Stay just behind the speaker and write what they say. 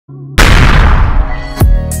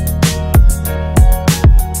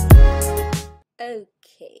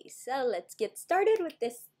So let's get started with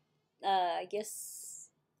this, I guess,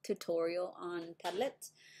 tutorial on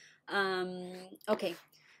Padlet. Okay,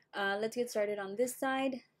 let's get started on this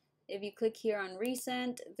side. If you click here on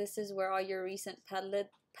recent, this is where all your recent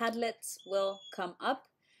Padlets will come up.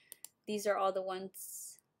 These are all the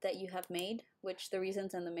ones that you have made, which the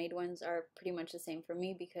recents and the made ones are pretty much the same for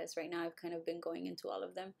me because right now I've kind of been going into all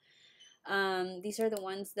of them. These are the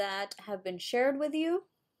ones that have been shared with you.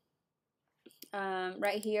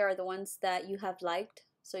 Right here are the ones that you have liked,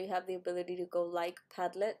 so you have the ability to go like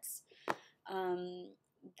Padlets.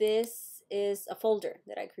 This is a folder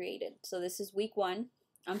that I created, so this is week 1.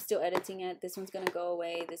 I'm still editing it. This one's gonna go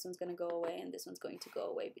away, this one's gonna go away, and this one's going to go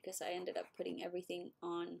away because I ended up putting everything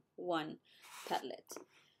on one Padlet.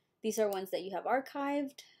 These are ones that you have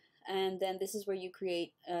archived, and then this is where you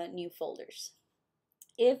create new folders.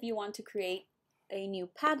 If you want to create a new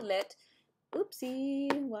Padlet,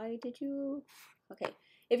 oopsie, why did you? Okay,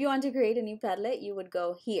 if you want to create a new Padlet, you would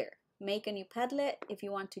go here, make a new Padlet. If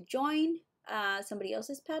you want to join somebody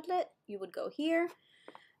else's Padlet, you would go here.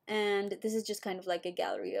 And this is just kind of like a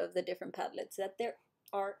gallery of the different Padlets that there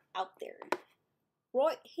are out there.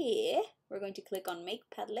 Right here, we're going to click on Make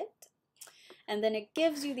Padlet. And then it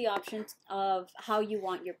gives you the options of how you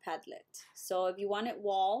want your Padlet. So if you want it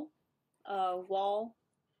wall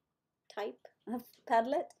type of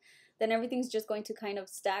Padlet, then everything's just going to kind of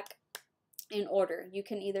stack in order. You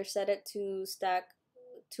can either set it to stack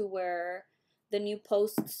to where the new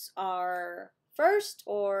posts are first,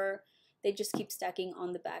 or they just keep stacking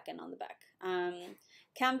on the back and on the back.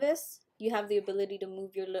 Canvas, you have the ability to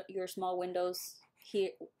move your small windows here,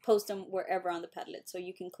 post them wherever on the Padlet. So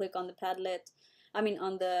you can click on the Padlet,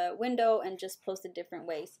 on the window, and just post it different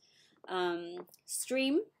ways.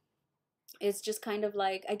 Stream is just kind of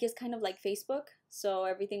like, I guess, kind of like Facebook. So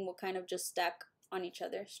everything will kind of just stack on each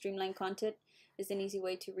other. Streamlined Content is an easy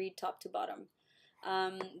way to read top to bottom.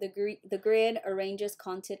 The grid arranges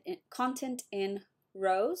content in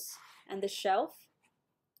rows, and the shelf,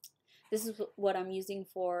 this is what I'm using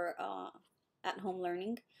for at-home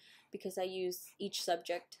learning because I use each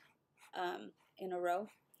subject in a row,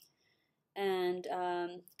 and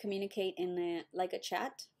communicate in like a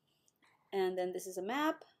chat. And then this is a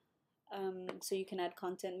map. So you can add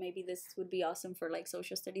content. Maybe this would be awesome for like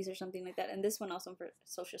social studies or something like that, and this one awesome for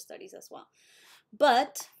social studies as well.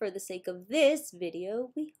 But for the sake of this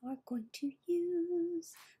video, we are going to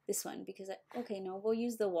use this one because we'll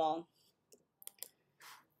use the wall.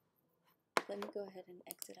 Let me go ahead and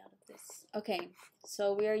exit out of this. Okay,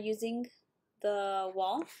 so we are using the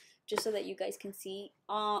wall just so that you guys can see.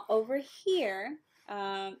 Over here,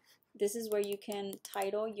 this is where you can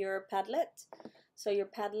title your Padlet. So your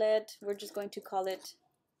Padlet, we're just going to call it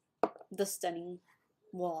the stunning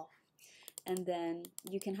wall. And then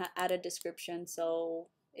you can add a description. So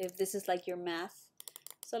if this is like your math,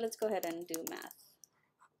 so let's go ahead and do math.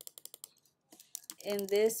 In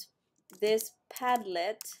this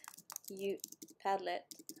Padlet,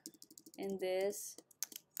 in this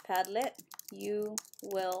Padlet, you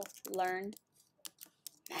will learn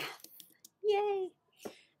math. Yay!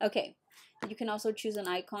 Okay. You can also choose an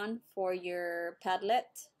icon for your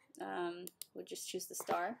Padlet. We'll just choose the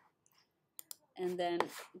star, and then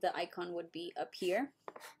the icon would be up here.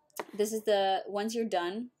 This is once you're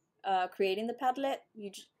done creating the Padlet,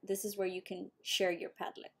 this is where you can share your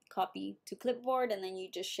Padlet. Copy to clipboard, and then you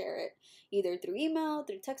just share it either through email,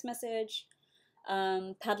 through text message.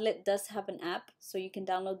 Padlet does have an app, so you can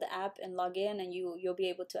download the app and log in, and you'll be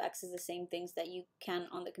able to access the same things that you can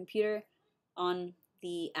on the computer on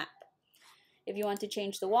the app. If you want to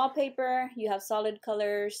change the wallpaper, you have solid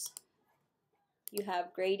colors, you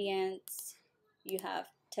have gradients, you have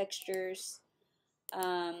textures,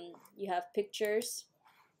 you have pictures,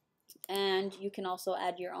 and you can also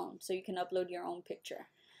add your own. So you can upload your own picture.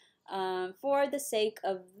 For the sake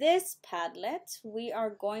of this Padlet, we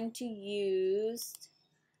are going to use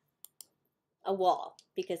a wall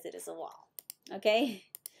because it is a wall. Okay?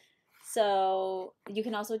 So you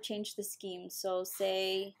can also change the scheme. So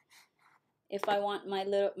say, if I want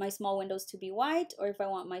my small windows to be white, or if I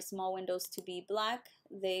want my small windows to be black,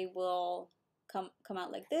 they will come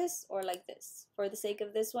out like this or like this. For the sake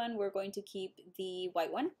of this one, we're going to keep the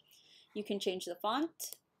white one. You can change the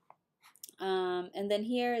font. And then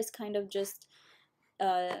here is kind of just,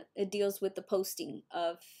 it deals with the posting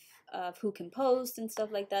of who can post and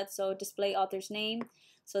stuff like that. So display author's name.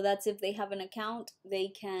 So that's if they have an account,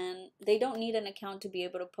 they don't need an account to be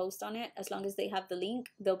able to post on it. As long as they have the link,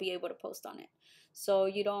 they'll be able to post on it. So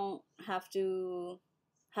you don't have to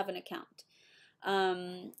have an account.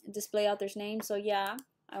 Display author's name. So yeah,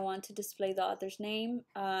 I want to display the author's name.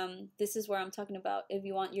 This is where I'm talking about if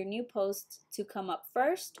you want your new posts to come up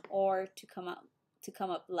first or to come up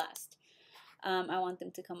last. I want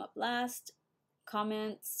them to come up last.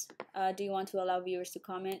 Comments. Do you want to allow viewers to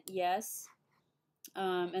comment? Yes.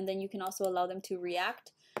 And then you can also allow them to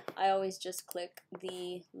react. I always just click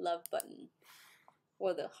the love button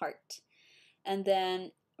or the heart, and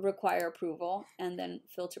then require approval, and then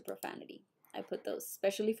filter profanity. I put those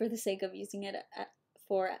especially for the sake of using it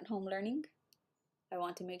for at-home learning. I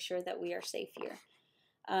want to make sure that we are safe here.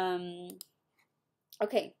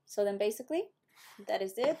 Okay, so then basically that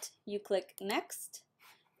is it. You click next,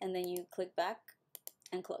 and then you click back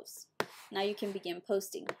and close. Now you can begin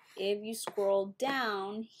posting. If you scroll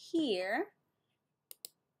down here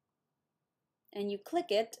and you click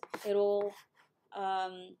it, it'll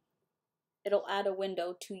add a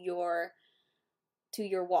window to your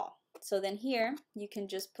wall. So then here you can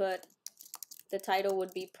just put, the title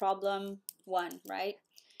would be problem 1, right?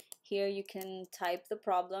 Here you can type the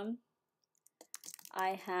problem.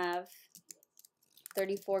 I have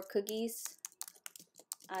 34 cookies.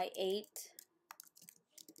 I ate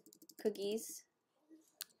cookies.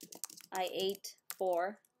 I ate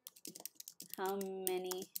 4. How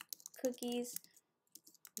many cookies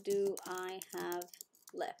do I have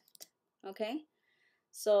left? Okay,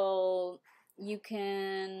 so you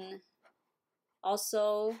can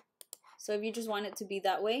also, so if you just want it to be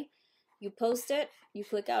that way, you post it, you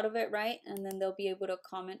click out of it, right? And then they'll be able to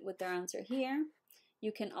comment with their answer here.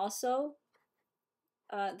 You can also,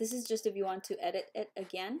 this is just if you want to edit it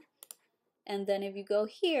again. And then if you go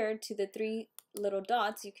here to the 3 little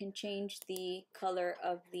dots, you can change the color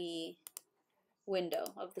of the window,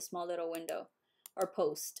 of the small little window or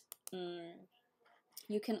post.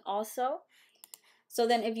 You can also, so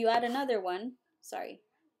then if you add another one, sorry,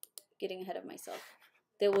 getting ahead of myself,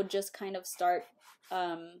 they will just kind of start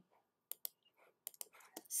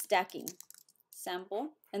stacking. Sample,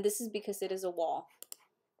 and this is because it is a wall.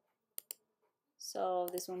 So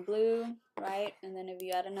this one blue, right? And then if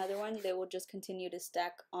you add another one, they will just continue to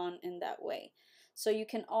stack on in that way. So you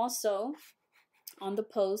can also, on the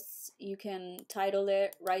posts, you can title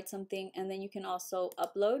it, write something, and then you can also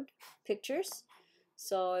upload pictures.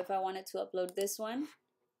 So if I wanted to upload this one,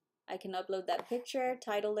 I can upload that picture,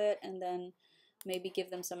 title it, and then maybe give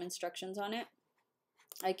them some instructions on it.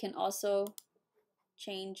 I can also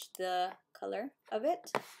change the color of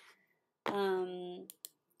it.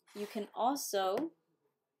 You can also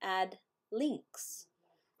add links.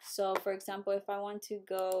 So for example, if I want to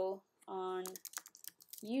go on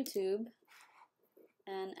YouTube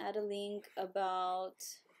and add a link about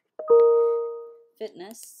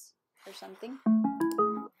fitness or something,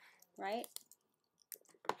 right?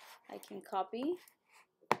 I can copy.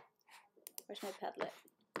 Where's my Padlet?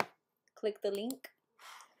 Click the link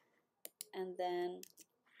and then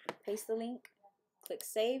paste the link, click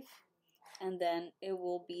save, and then it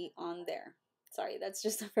will be on there. Sorry, that's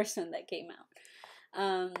just the first one that came out.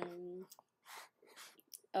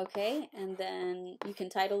 Okay, and then you can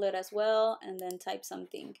title it as well, and then type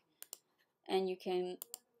something. And you can,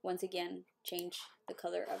 once again, change the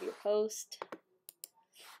color of your post.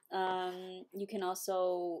 You can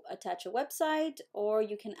also attach a website, or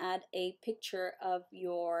you can add a picture of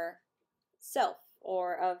yourself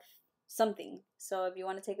or of something. So if you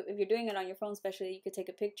want to take, if you're doing it on your phone especially, you could take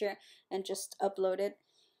a picture and just upload it.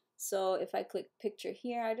 So if I click picture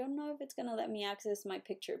here, I don't know if it's gonna let me access my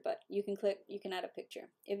picture, but you can click, you can add a picture.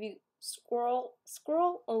 If you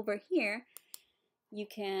scroll over here, you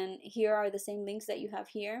can, here are the same links that you have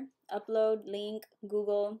here: upload, link,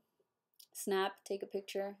 Google, snap, take a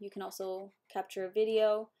picture. You can also capture a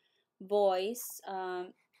video, voice,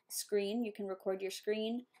 screen, you can record your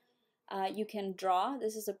screen. You can draw.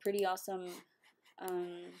 This is a pretty awesome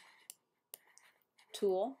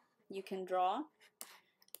tool. You can draw,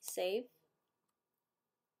 save.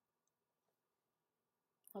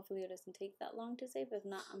 Hopefully it doesn't take that long to save. If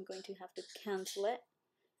not, I'm going to have to cancel it.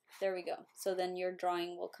 There we go. So then your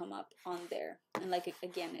drawing will come up on there. And like,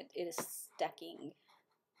 again, it is stacking.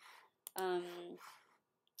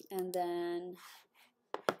 And then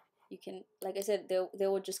you can, like I said, they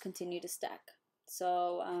will just continue to stack.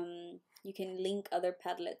 So you can link other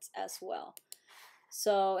Padlets as well.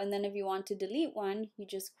 So, and then if you want to delete one, you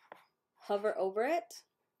just hover over it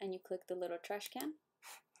and you click the little trash can.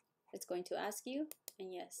 It's going to ask you,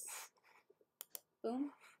 and yes,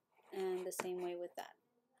 boom, and the same way with that.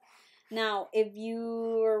 Now, if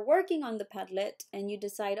you're working on the Padlet and you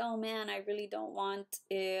decide, oh man, I really don't want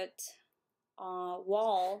it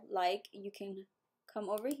wall-like, you can come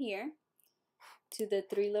over here to the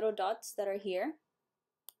 3 little dots that are here,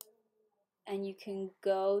 and you can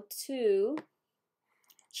go to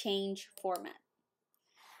change format.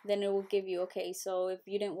 Then it will give you, okay, so if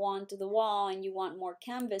you didn't want the wall and you want more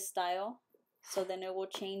canvas style, so then it will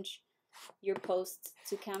change your posts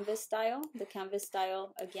to canvas style. The canvas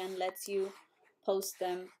style again lets you post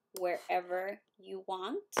them wherever you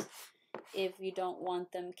want. If you don't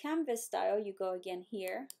want them canvas style, you go again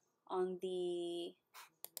here on the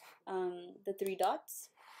 3 dots,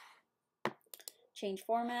 change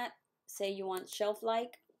format, say you want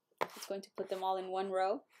shelf-like. It's going to put them all in one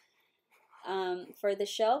row. For the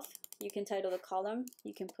shelf, you can title the column,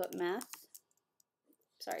 you can put math,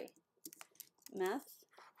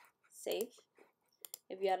 save.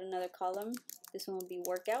 If you add another column, this one will be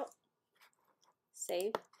workout,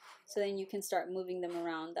 save. So then you can start moving them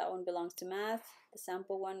around. That one belongs to math. The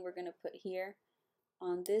sample one we're gonna put here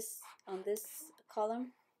on this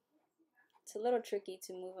column. It's a little tricky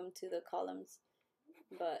to move them to the columns,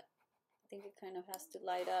 but I think it kind of has to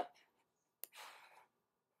light up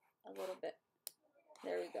a little bit.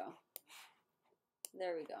 There we go.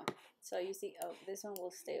 There we go. So you see, oh, this one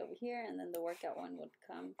will stay over here, and then the workout one would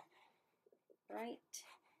come right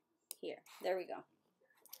here. There we go.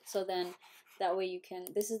 So then that way you can,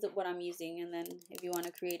 this is what I'm using, and then if you want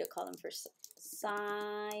to create a column for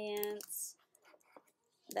science,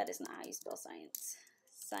 that is not how you spell science.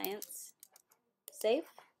 Science, save.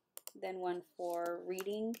 Then one for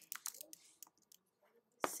reading,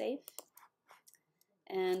 save.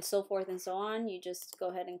 And so forth and so on. You just go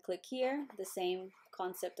ahead and click here. The same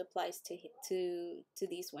concept applies to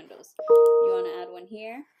these windows. You want to add one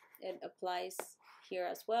here, it applies here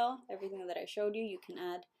as well. Everything that I showed you, you can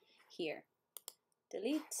add here.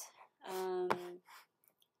 Delete.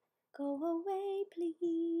 Go away,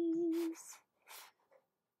 please.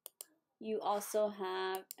 You also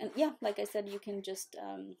have, and yeah, like I said, you can just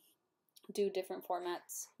do different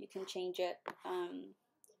formats. You can change it.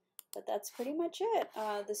 But that's pretty much it.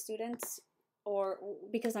 The students, or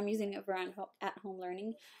because I'm using it for at-home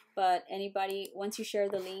learning, but anybody, once you share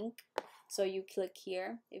the link, so you click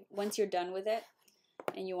here, once you're done with it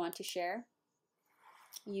and you want to share,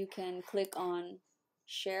 you can click on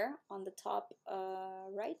share on the top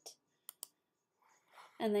right,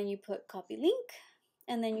 and then you put copy link,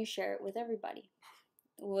 and then you share it with everybody,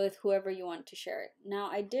 with whoever you want to share it. Now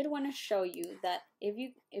I did want to show you that if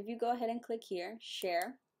you go ahead and click here,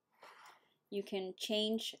 share, you can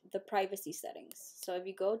change the privacy settings. So if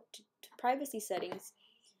you go to privacy settings,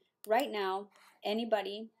 right now,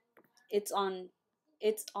 anybody, it's on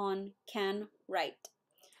can write.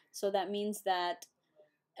 So that means that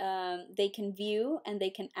they can view and they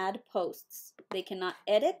can add posts. They cannot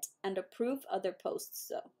edit and approve other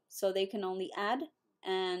posts. So they can only add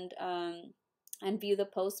and view the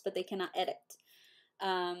post, but they cannot edit.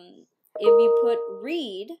 If you put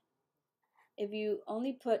read, if you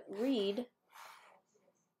only put read,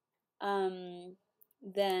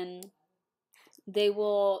 then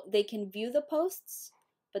they can view the posts,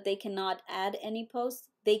 but they cannot add any posts.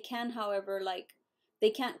 They can, however, they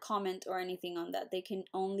can't comment or anything on that. They can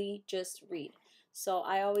only just read. So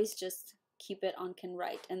I always just keep it on can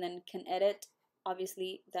write, and then can edit.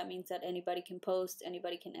 Obviously, that means that anybody can post,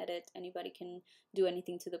 anybody can edit, anybody can do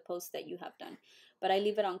anything to the post that you have done. But I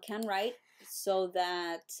leave it on can write so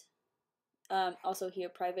that also here,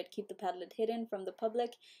 private, keep the Padlet hidden from the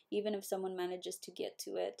public. Even if someone manages to get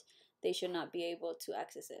to it, they should not be able to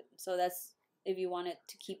access it. So that's if you want it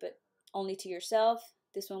to keep it only to yourself.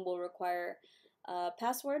 This one will require a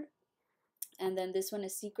password. And then this one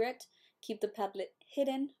is secret. Keep the Padlet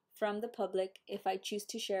hidden from the public. If I choose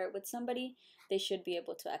to share it with somebody, they should be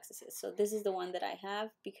able to access it. So this is the one that I have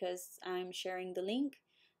because I'm sharing the link.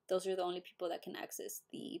 Those are the only people that can access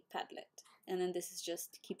the Padlet. And then this is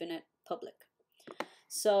just keeping it public.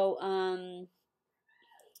 So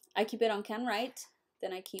I keep it on can write,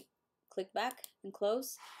 then I click back and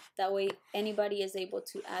close. That way anybody is able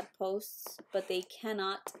to add posts, but they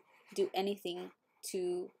cannot do anything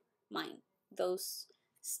to mine. Those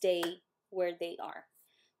stay where they are.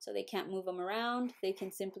 So they can't move them around. They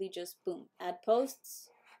can simply just boom, add posts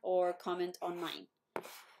or comment on mine.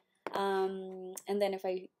 And then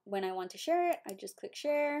when I want to share it, I just click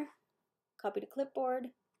share, copy to clipboard,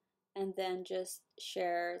 and then just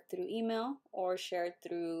share through email or share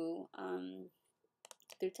through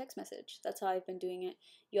text message. That's how I've been doing it.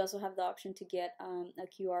 You also have the option to get a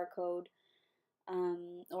QR code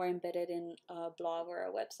or embed it in a blog or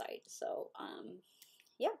a website. So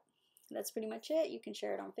yeah, that's pretty much it. You can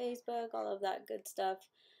share it on Facebook, all of that good stuff.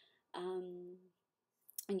 And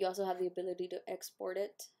you also have the ability to export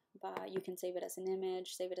it. You can save it as an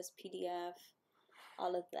image, save it as PDF,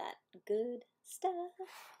 all of that good stuff.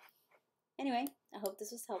 Anyway, I hope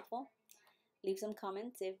this was helpful. Leave some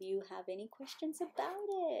comments if you have any questions about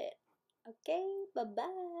it. Okay,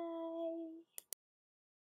 bye-bye.